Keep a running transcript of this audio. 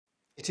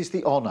It is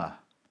the honour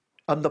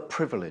and the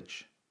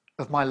privilege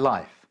of my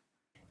life.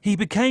 He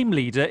became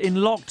leader in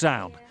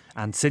lockdown,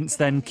 and since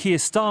then Keir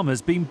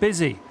Starmer's been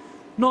busy,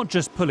 not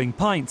just pulling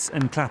pints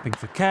and clapping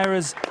for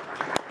carers,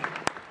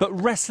 but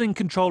wresting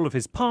control of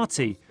his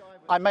party.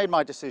 I made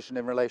my decision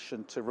in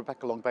relation to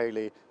Rebecca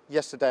Long-Bailey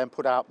yesterday and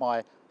put out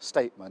my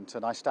statement,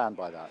 and I stand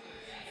by that.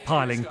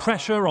 Piling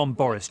pressure on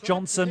Boris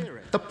Johnson.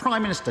 The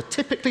Prime Minister,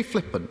 typically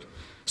flippant,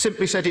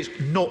 simply said it's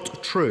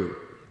not true.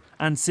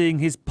 And seeing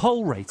his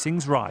poll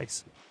ratings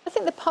rise. I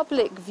think the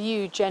public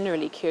view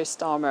generally Keir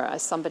Starmer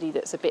as somebody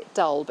that's a bit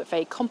dull but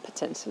very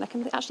competent, and I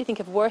can actually think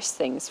of worse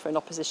things for an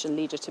opposition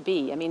leader to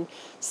be. I mean,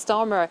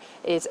 Starmer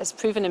has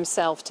proven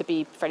himself to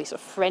be fairly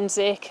sort of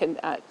forensic and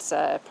at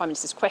Prime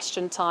Minister's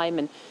question time,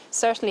 and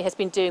certainly has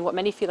been doing what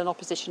many feel an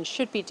opposition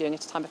should be doing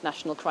at a time of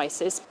national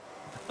crisis.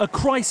 A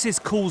crisis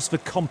calls for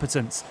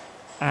competence,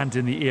 and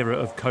in the era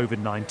of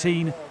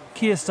COVID-19,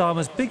 Keir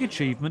Starmer's big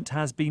achievement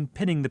has been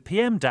pinning the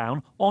PM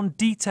down on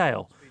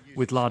detail,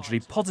 with largely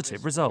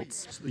positive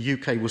results. The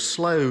UK was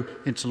slow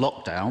into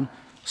lockdown,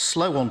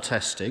 slow on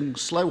testing,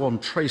 slow on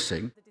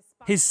tracing.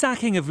 His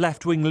sacking of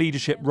left-wing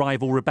leadership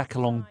rival Rebecca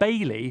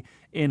Long-Bailey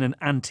in an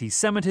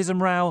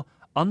anti-Semitism row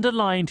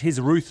underlined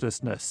his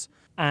ruthlessness,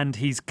 and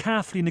he's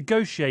carefully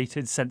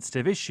negotiated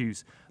sensitive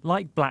issues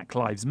like Black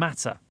Lives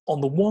Matter.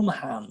 On the one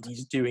hand,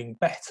 he's doing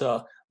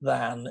better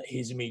than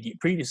his immediate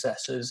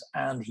predecessors,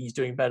 and he's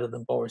doing better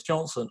than Boris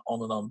Johnson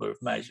on a number of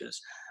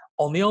measures.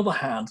 On the other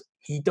hand,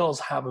 he does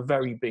have a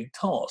very big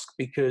task,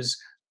 because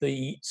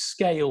the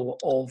scale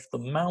of the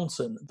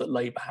mountain that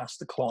Labour has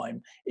to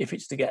climb, if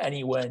it's to get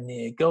anywhere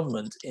near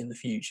government in the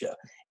future,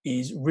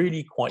 is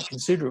really quite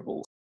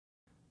considerable.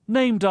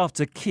 Named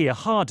after Keir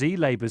Hardie,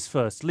 Labour's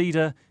first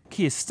leader,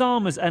 Keir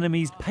Starmer's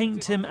enemies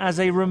paint him as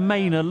a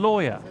Remainer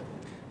lawyer.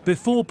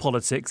 Before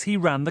politics, he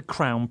ran the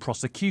Crown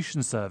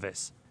Prosecution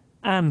Service.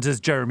 And as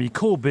Jeremy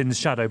Corbyn's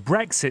shadow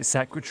Brexit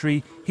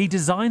secretary, he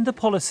designed the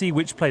policy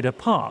which played a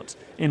part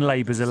in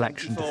Labour's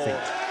election defeat.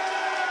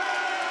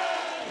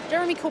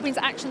 Jeremy Corbyn's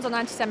actions on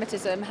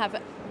anti-Semitism have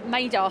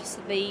made us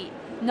the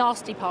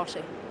nasty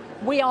party.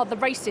 We are the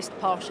racist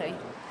party.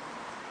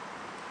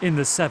 In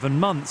the 7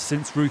 months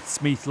since Ruth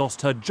Smeeth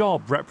lost her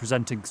job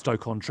representing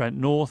Stoke-on-Trent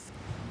North,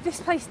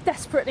 This place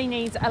desperately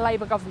needs a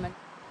Labour government.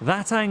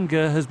 that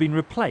anger has been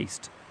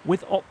replaced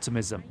with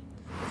optimism.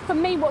 For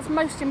me, what's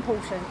most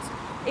important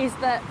is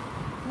that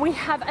we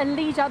have a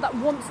leader that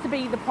wants to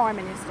be the Prime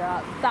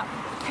Minister, that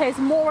cares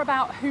more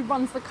about who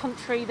runs the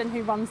country than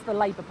who runs the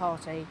Labour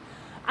Party.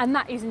 And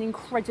that is an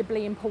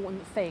incredibly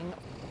important thing.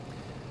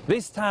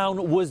 This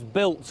town was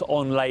built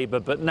on Labour,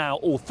 but now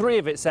all 3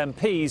 of its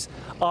MPs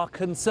are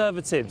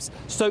Conservatives.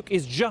 Stoke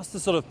is just the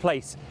sort of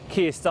place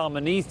Keir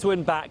Starmer needs to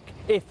win back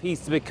if he's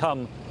to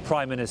become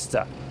Prime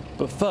Minister.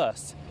 But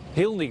first,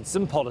 he'll need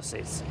some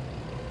policies.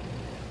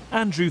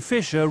 Andrew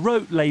Fisher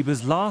wrote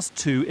Labour's last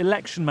 2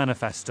 election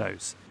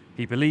manifestos.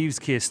 He believes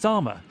Keir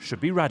Starmer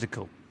should be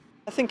radical.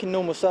 I think in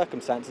normal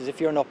circumstances, if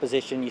you're in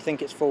opposition, you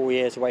think it's 4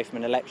 years away from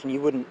an election, you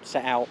wouldn't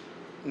set out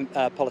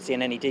policy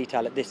in any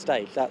detail at this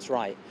stage, that's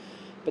right.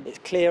 But it's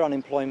clear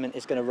unemployment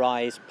is going to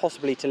rise,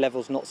 possibly to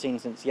levels not seen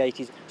since the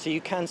 80s. So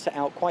you can set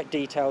out quite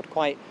detailed,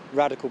 quite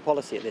radical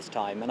policy at this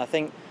time. And I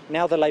think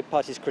now the Labour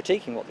Party is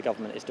critiquing what the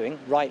government is doing,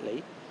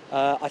 rightly,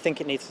 I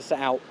think it needs to set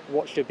out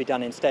what should be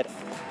done instead.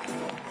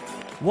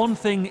 One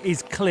thing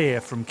is clear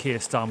from Keir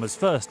Starmer's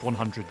first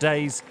 100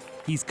 days.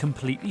 He's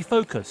completely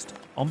focused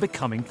on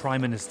becoming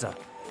Prime Minister.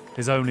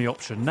 His only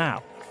option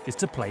now is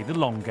to play the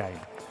long game.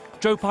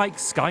 Joe Pike,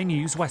 Sky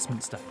News,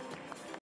 Westminster.